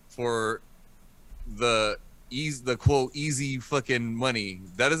for the quote easy fucking money.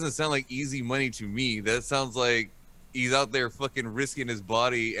 That doesn't sound like easy money to me. That sounds like he's out there fucking risking his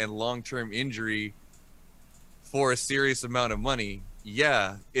body and long-term injury for a serious amount of money.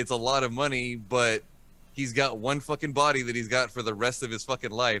 Yeah, it's a lot of money, but he's got one fucking body that he's got for the rest of his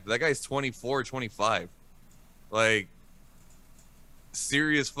fucking life. That guy's 24, 25. Like,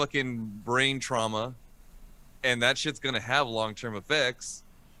 serious fucking brain trauma, and that shit's gonna have long-term effects.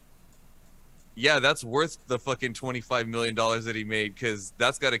 Yeah, that's worth the fucking $25 million that he made, because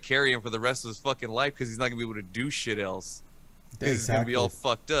that's got to carry him for the rest of his fucking life, because he's not going to be able to do shit else. Exactly. He's going to be all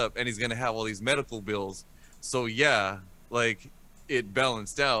fucked up, and he's going to have all these medical bills. So, yeah, like, it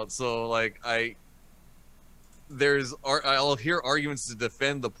balanced out. So, like, I'll hear arguments to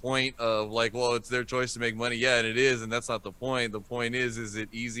defend the point of, like, well, it's their choice to make money. Yeah, and it is, and that's not the point. The point is it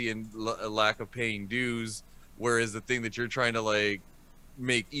easy and a lack of paying dues, whereas the thing that you're trying to, like,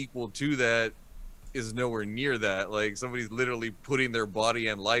 make equal to that is nowhere near that. Like, somebody's literally putting their body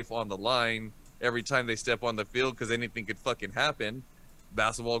and life on the line every time they step on the field, because anything could fucking happen.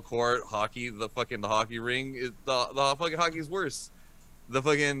 Basketball court, hockey, the hockey ring, the fucking hockey's worse. The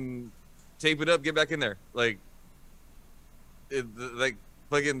fucking tape it up, get back in there. Like, like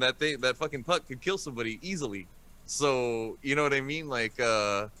fucking that thing, that fucking puck could kill somebody easily. So you know what I mean? Like,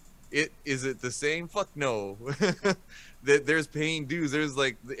 is it the same? Fuck no. There's paying dues. There's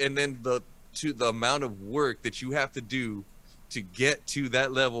like, and then the amount of work that you have to do to get to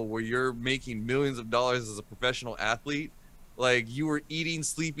that level where you're making millions of dollars as a professional athlete. Like, you were eating,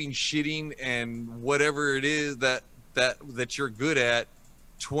 sleeping, shitting, and whatever it is that you're good at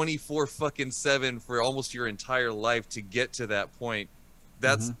 24/7 for almost your entire life to get to that point.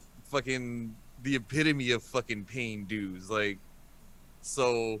 That's fucking the epitome of fucking paying dues. Like,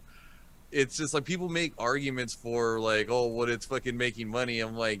 so it's just like, people make arguments for like, oh, what, it's fucking making money.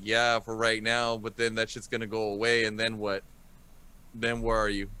 I'm like, yeah, for right now, but then that shit's gonna go away, and then what? Then where are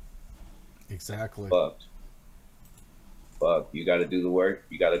you? Exactly. Fuck. You got to do the work.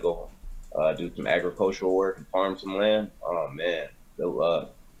 You got to go do some agricultural work and farm some land. Oh man, good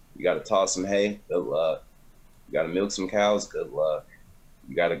luck. You got to toss some hay. Good luck. You got to milk some cows. Good luck.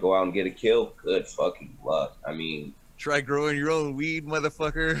 You got to go out and get a kill. Good fucking luck. I mean, try growing your own weed,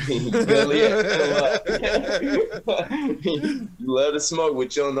 motherfucker. Good luck. You love to smoke,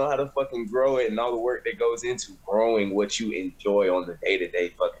 but you don't know how to fucking grow it, and all the work that goes into growing what you enjoy on the day-to-day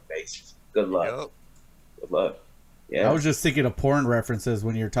fucking basis. Good luck. Yep. Good luck. Yeah. I was just thinking of porn references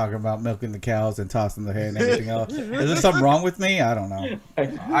when you're talking about milking the cows and tossing the hay and everything else. Is there something wrong with me? I don't know.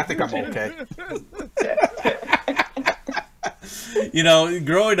 I think I'm okay. You know,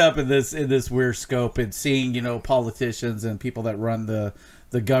 growing up in this weird scope and seeing, you know, politicians and people that run the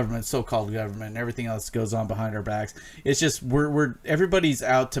government, so-called government, and everything else goes on behind our backs. It's just we're everybody's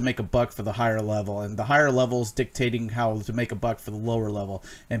out to make a buck for the higher level, and the higher levels dictating how to make a buck for the lower level.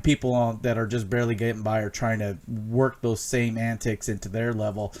 And people that are just barely getting by are trying to work those same antics into their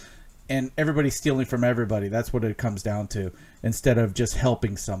level, and everybody's stealing from everybody. That's what it comes down to, instead of just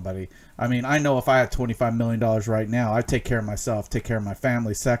helping somebody. I mean, I know if I had $25 million right now, I'd take care of myself, take care of my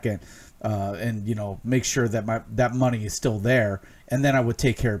family second, and, you know, make sure that that money is still there. And then I would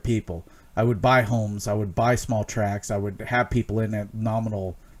take care of people. I would buy homes. I would buy small tracts. I would have people in at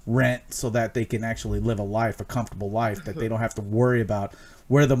nominal rent so that they can actually live a comfortable life, that they don't have to worry about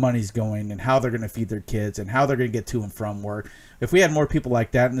where the money's going and how they're going to feed their kids and how they're going to get to and from work. If we had more people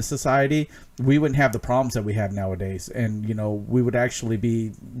like that in the society, we wouldn't have the problems that we have nowadays. And, you know, we would actually be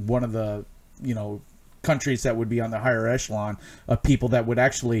one of the, you know, countries that would be on the higher echelon of people that would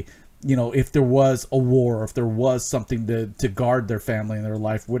actually, you know, if there was a war, or if there was something to guard their family and their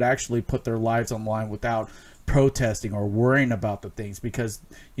life, would actually put their lives on the line without protesting or worrying about the things, because,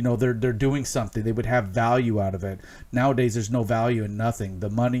 you know, they're doing something. They would have value out of it. Nowadays, there's no value in nothing.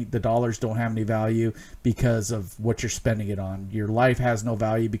 The money, the dollars don't have any value because of what you're spending it on. Your life has no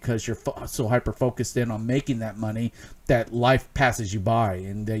value because you're so hyper focused in on making that money that life passes you by,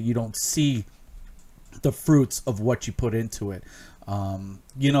 and that you don't see the fruits of what you put into it.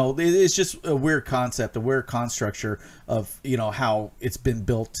 You know, it's just a weird concept, a weird constructure of, you know, how it's been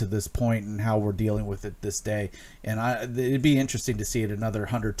built to this point and how we're dealing with it this day. And it'd be interesting to see it another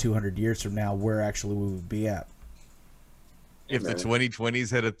 100, 200 years from now, where actually we would be at. If the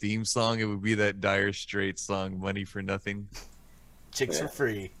 2020s had a theme song, it would be that Dire Straits song, Money for Nothing. Chicks for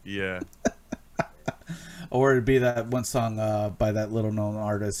free. Yeah. Or it'd be that one song by that little known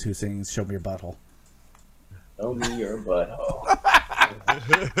artist who sings Show Me Your Butthole. Show me your butthole.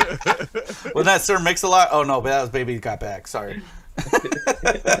 Was that Sir Mix-a-Lot? Oh no, but that was Baby Got Back. Sorry.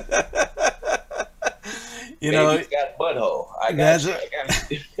 You know, Baby's got butthole. I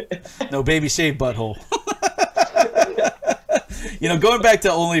got you. No, Baby Shave Butthole. You know, going back to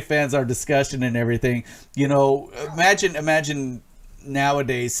OnlyFans, our discussion and everything. You know, imagine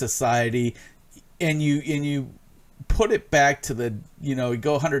nowadays society, and you put it back to the, you know, you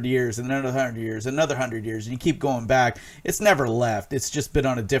go 100 years and another 100 years, another 100 years, and you keep going back. It's never left. It's just been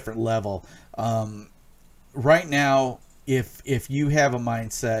on a different level. Right now, if you have a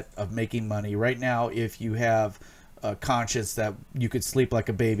mindset of making money, right now, if you have a conscience that you could sleep like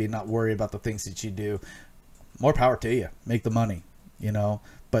a baby and not worry about the things that you do, more power to you. Make the money, you know.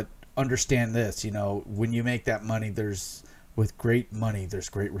 But understand this, you know, when you make that money, with great money, there's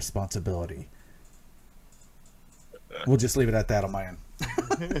great responsibility. We'll just leave it at that on my end.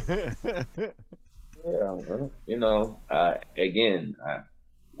 Yeah, you know, again,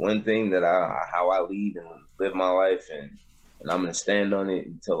 one thing that how I lead and live my life, and I'm gonna stand on it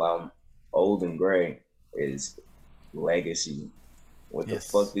until I'm old and gray, is legacy. What the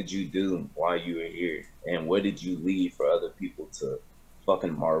fuck did you do while you were here, and what did you leave for other people to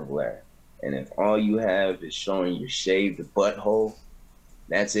fucking marvel at? And if all you have is showing your shaved butthole,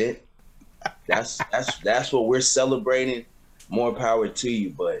 that's it. That's what we're celebrating. More power to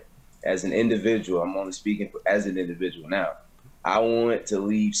you, but as an individual, I'm only speaking as an individual now. I want to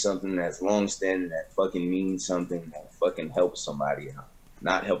leave something that's long standing, that fucking means something, that fucking helps somebody out,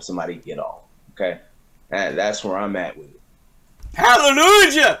 not help somebody get off. Okay, that's where I'm at with it.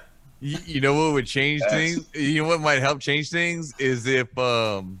 Hallelujah. You know what would change things? You know what might help change things is if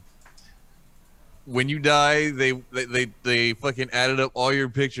when you die, they fucking added up all your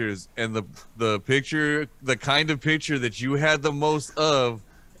pictures, and the picture, the kind of picture that you had the most of,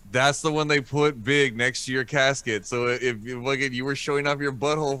 that's the one they put big next to your casket. So if you were showing off your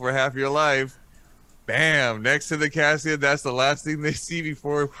butthole for half your life, bam, next to the casket, that's the last thing they see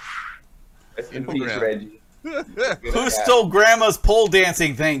before. In peace, Reggie. Who stole Grandma's pole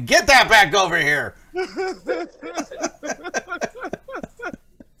dancing thing? Get that back over here. Look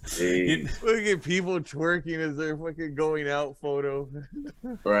at people twerking as they're fucking going out photo.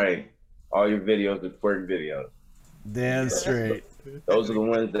 Right. All your videos are twerk videos. Damn straight. Those are the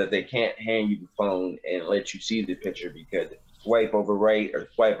ones that they can't hand you the phone and let you see the picture, because if you swipe over right or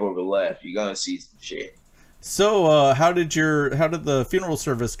swipe over left, you're gonna see some shit. So how did the funeral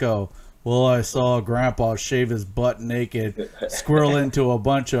service go? Well, I saw Grandpa shave his butt naked, squirrel into a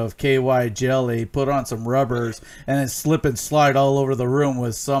bunch of KY jelly, put on some rubbers, and then slip and slide all over the room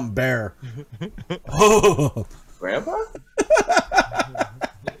with some bear. Oh. Grandpa?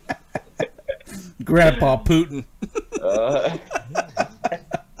 Grandpa Putin.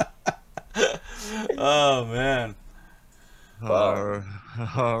 Oh, man.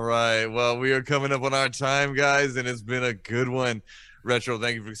 All right. Well, we are coming up on our time, guys, and it's been a good one. Retro,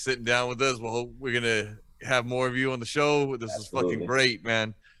 thank you for sitting down with us. We're gonna have more of you on the show. This is fucking great,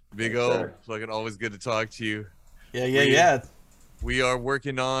 man. Big O, fucking always good to talk to you. Yeah. We are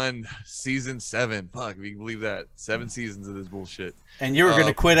working on season 7. Fuck, if you can believe that. 7 seasons of this bullshit. And you were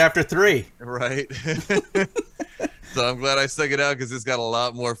gonna quit after 3. Right. So I'm glad I stuck it out, because it's got a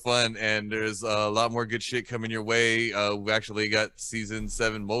lot more fun, and there's a lot more good shit coming your way. We've actually got season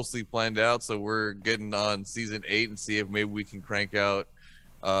 7 mostly planned out, so we're getting on season 8 and see if maybe we can crank out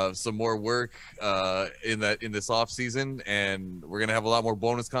some more work in this off season, and we're gonna have a lot more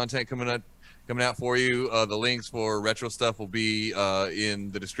bonus content coming out for you. The links for retro stuff will be in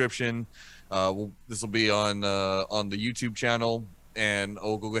the description. This will be on the YouTube channel, and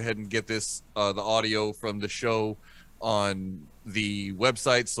I'll go ahead and get this the audio from the show on the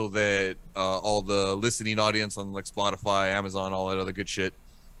website, so that all the listening audience on like Spotify, Amazon, all that other good shit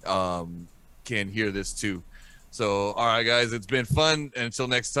can hear this too. So all right, guys, it's been fun, and until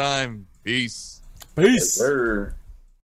next time, peace. Peace. Yes, sir.